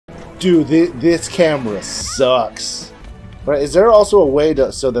Dude, this camera sucks. But is there also a way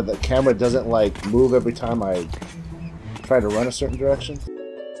to so that the camera doesn't like move every time I try to run a certain direction?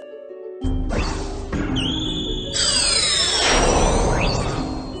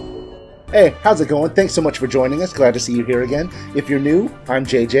 Hey, how's it going? Thanks so much for joining us. Glad to see you here again. If you're new, I'm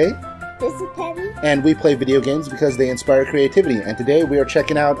JJ. This is Penny. And we play video games because they inspire creativity. And today we are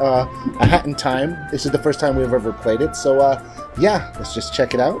checking out A Hat in Time. This is the first time we've ever played it. So, yeah, let's just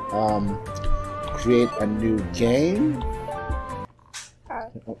check it out. Create a new game.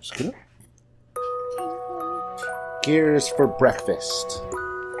 Oh, screw it. Gears for breakfast.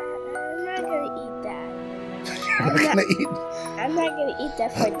 I'm not gonna eat that. I'm not gonna eat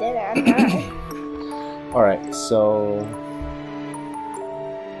that for dinner. I'm not. Alright, so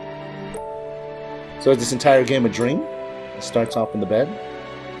is this entire game a dream? It starts off in the bed.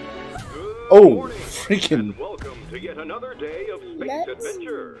 Oh, freaking! Welcome to yet another day of space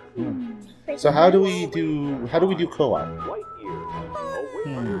adventure. So how do we do co-op?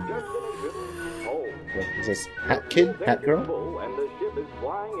 What is this? Hat kid? Hat girl?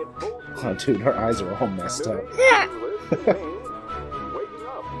 Oh, dude, her eyes are all messed up.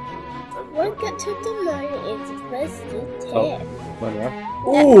 Welcome to the morning. It's supposed to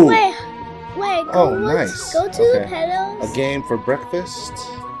Ooh! Wait, nice. Go to the pedals. A game for breakfast.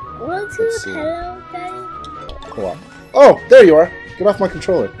 Go to the pedal, Daddy. Co-op. Oh, there you are. Get off my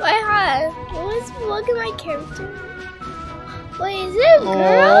controller. Wait, hold on. Look at my character. Wait, is it a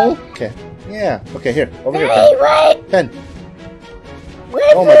girl? Okay. Yeah. Okay, here. Over Daddy, here. Wait. Pen.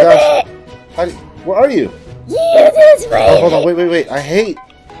 Wait oh my gosh. Where are you? You this way. Oh, hold on. Wait. I hate.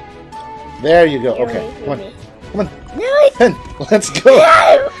 There you go. Okay. Come on. No, Pen. Let's go.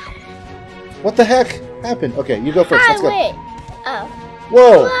 No. What the heck happened? Okay, you go first. Let's go. Wait. Oh.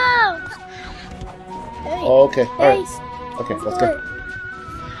 Whoa. Oh, okay. All right. Okay, let's go.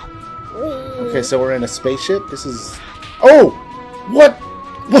 Okay, so we're in a spaceship. This is. Oh! What?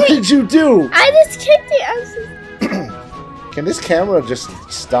 What did you do? I just kicked it. Can this camera just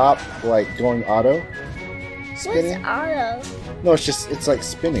stop, like, going auto? Spinning? What's auto? No, it's like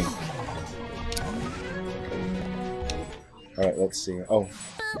spinning. Alright, let's see. Oh.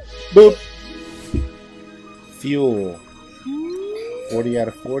 Boop! Fuel. 40 out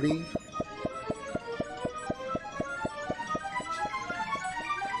of 40.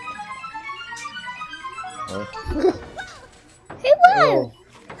 Oh. Hey, what? Oh.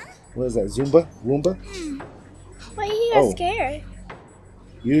 What is that? Zumba? Roomba? Why are you scared?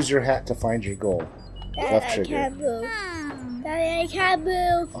 Use your hat to find your goal. Daddy, Left trigger. I can't move. Daddy, I can't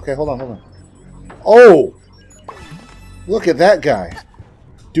move. Okay, hold on. Oh! Look at that guy.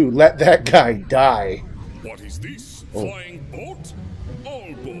 Dude, let that guy die. What is this? Flying boat?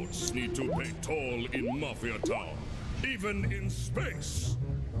 All boats need to pay toll in Mafia Town. Even in space.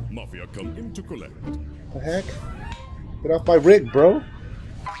 Mafia come in to collect. What the heck? Get off my rig, bro.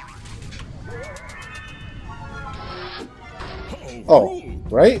 Oh,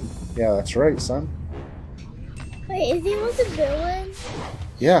 right? Yeah, that's right, son. Wait, is he with the villain?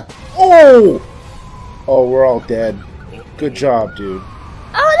 Yeah. Oh! Oh, we're all dead. Good job, dude.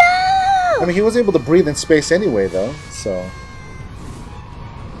 Oh no! I mean, he was able to breathe in space anyway, though, so.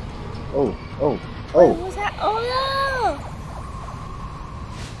 Oh. What was that? Oh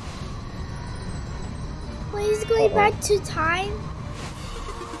no! Wait, he's going back to time?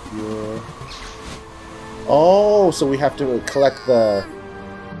 Yeah. Oh, so we have to collect the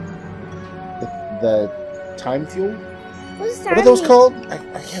time fuel? What does that What are those mean? called?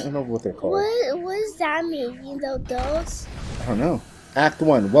 I can't remember what they're called. What does that mean? You know those? I don't know. Act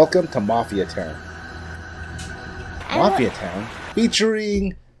 1. Welcome to Mafia Town. Mafia Town?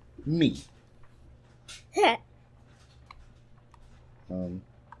 Featuring me. What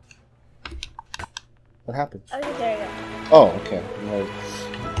happened? Okay, there you go. Oh, okay. Well, I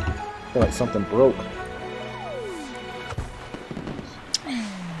feel like something broke.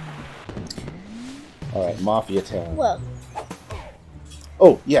 Alright, Mafia Town. Whoa.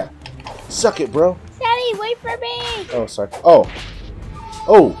 Oh, yeah. Suck it, bro. Daddy, wait for me! Oh, sorry. Oh!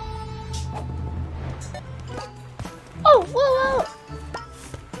 Oh, whoa!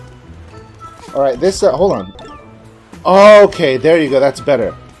 Alright, this, hold on. Okay, there you go. That's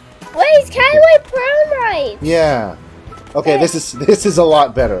better. Wait, it's kind of like Perlite! Yeah. Okay, this is a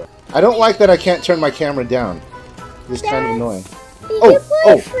lot better. I don't like that I can't turn my camera down. This is kind of annoying. Did you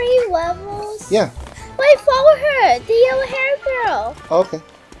play 3 levels? Yeah. Wait, follow her! The yellow hair girl! Okay.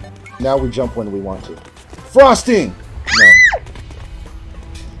 Now we jump when we want to. Frosting! No.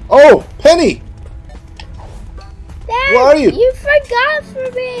 Oh! Penny! Dad, where are you? You forgot for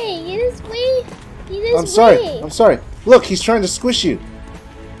me! You just wait. I'm sorry. Look, he's trying to squish you.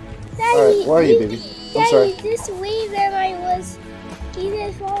 Alright, where are you, baby? I'm sorry. Daddy, this way that I was, he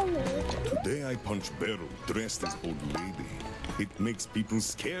didn't follow me. Today I punch Beryl dressed as old lady. It makes people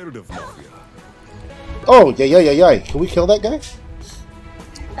scared of Mafia. Oh, yeah. Can we kill that guy?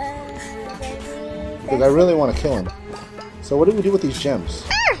 Because I really want to kill him. So what do we do with these gems?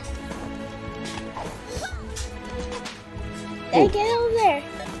 Daddy, get over there.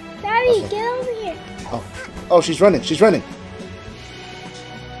 Daddy, Okay. get over here. Oh, she's running.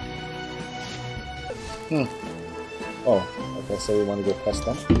 Oh, okay, so we want to go past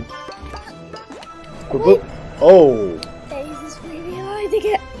them. Boop. Oh! Daddy, this is really hard to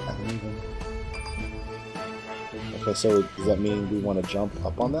get. Okay, so does that mean we want to jump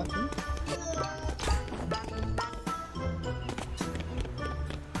up on that thing?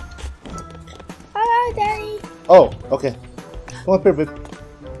 Hello, Daddy. Oh, okay. Come up here, babe.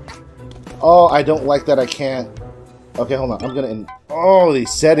 Oh, I don't like that I can't. Okay, hold on. I'm gonna. Oh,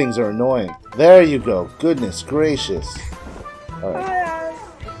 these settings are annoying. There you go. Goodness gracious. Alright.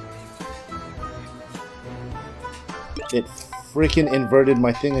 It freaking inverted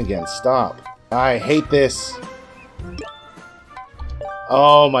my thing again. Stop. I hate this.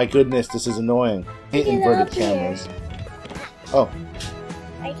 Oh my goodness, this is annoying. I hate Get inverted up here. cameras. Oh.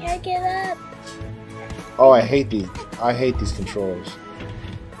 I can't get up. Oh, I hate these controllers.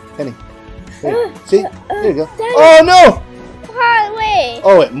 Penny. Here. See? There you go. Daddy. Oh no! Hold, wait.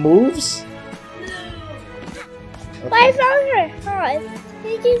 Oh, it moves? Wait, I found her. Hold. I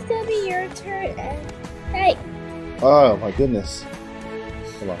think it's gonna be your turn. Hey. Oh my goodness.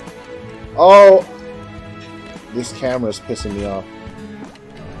 Hold on. Oh! This camera's pissing me off.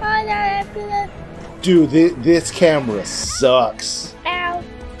 Hold on, I'm gonna. Dude, this camera sucks. Ow.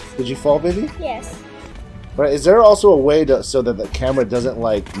 Did you fall, baby? Yes. Right, is there also a way so that the camera doesn't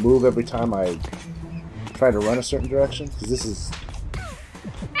like move every time I try to run a certain direction? Because this is...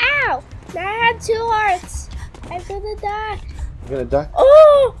 Ow. Now I have 2 hearts. I'm gonna die. You're gonna die?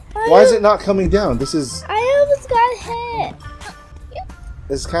 Oh! Why is it not coming down? This is... I almost got hit.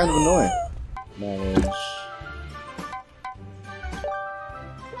 It's kind of annoying. Manage.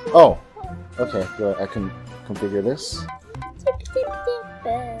 Oh. Okay, good. I can configure this.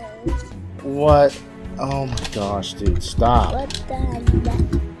 What? Oh my gosh, dude. Stop. What the?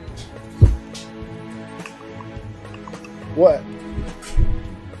 What?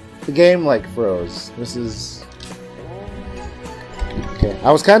 The game like froze. This is... Okay.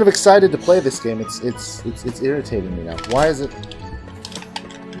 I was kind of excited to play this game. It's irritating me now. Why is it...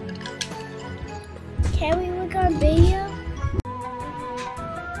 Can we look on video?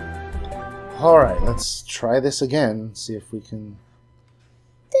 Alright, let's try this again. See if we can...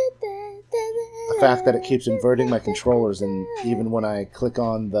 The fact that it keeps inverting my controllers, and even when I click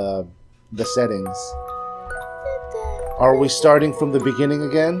on the settings. Are we starting from the beginning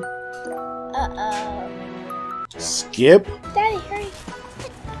again? Uh-oh. Skip? Daddy, hurry.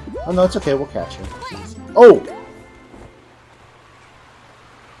 Oh no, it's okay, we'll catch her. Oh!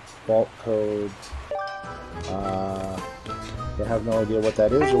 Vault code. I have no idea what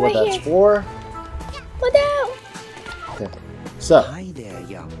that is or what that's for. What out? Okay. So. Hi there,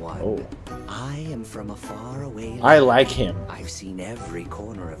 young one. Oh. I am from a faraway land. I like him. I've seen every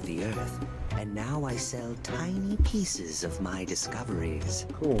corner of the earth, and now I sell tiny pieces of my discoveries.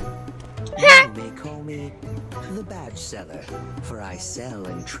 Cool. You may call me the badge seller, for I sell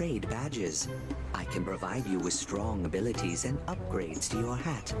and trade badges. I can provide you with strong abilities and upgrades to your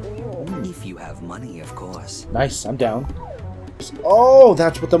hat. If you have money, of course. Nice, I'm down. Oh,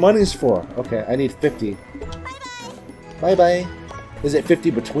 that's what the money's for. Okay, I need 50. Bye-bye. Is it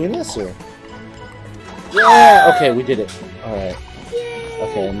 50 between us, or? Yeah! Okay, we did it. Alright.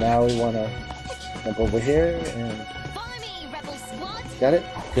 Okay, now we want to jump over here and... Follow me, Rebel Squad. Got it?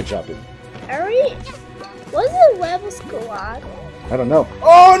 Good job, dude. Are we? What's the Rebel Squad? I don't know.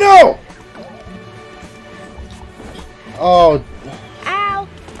 Oh, no! Oh, Ow!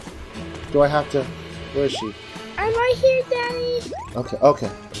 do I have to... Where is she? I'm right here, Daddy. Okay, okay.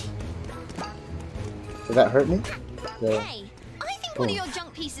 Did that hurt me? The... Hey, I think one of your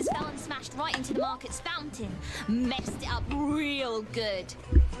junk pieces fell and smashed right into the market's fountain. Messed it up real good.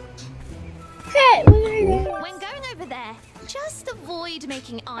 Hey, what are you doing? When going over there, just avoid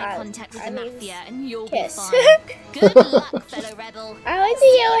making eye contact with the mean, Mafia and you'll kiss. be fine. Good luck, fellow rebel. I like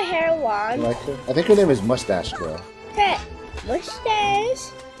the yellow hair You wand. like her? I think her name is Mustache Girl. Hey,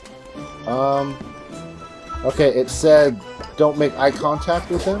 mustache. Okay, it said don't make eye contact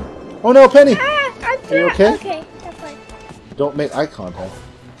with him. Oh no, Penny! Ah, I'm Are you not. okay? Okay, I'm fine. Don't make eye contact.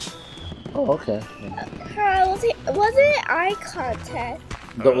 Oh, okay. Was it eye contact?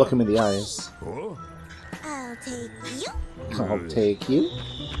 Don't look him in the eyes. Oh? I'll take you. I'll take you.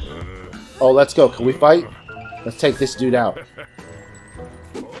 Oh, let's go. Can we fight? Let's take this dude out.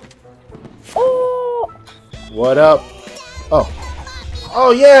 Oh! What up? Oh.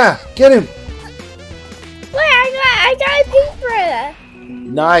 Oh, yeah! Get him! Wait, I got a pink umbrella.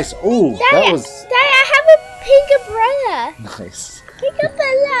 Nice. Ooh, that was... Dad, I have a pink umbrella. Nice. Pink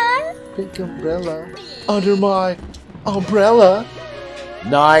umbrella. Pink umbrella. Under my umbrella.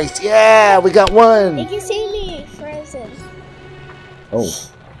 Nice. Yeah, we got one. You can see me frozen.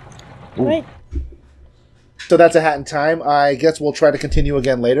 Oh. Ooh. Wait. So that's a hat in time. I guess we'll try to continue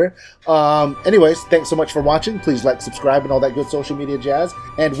again later. Anyways, thanks so much for watching. Please like, subscribe, and all that good social media jazz.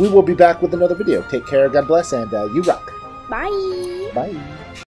 And we will be back with another video. Take care, God bless, and you rock. Bye. Bye.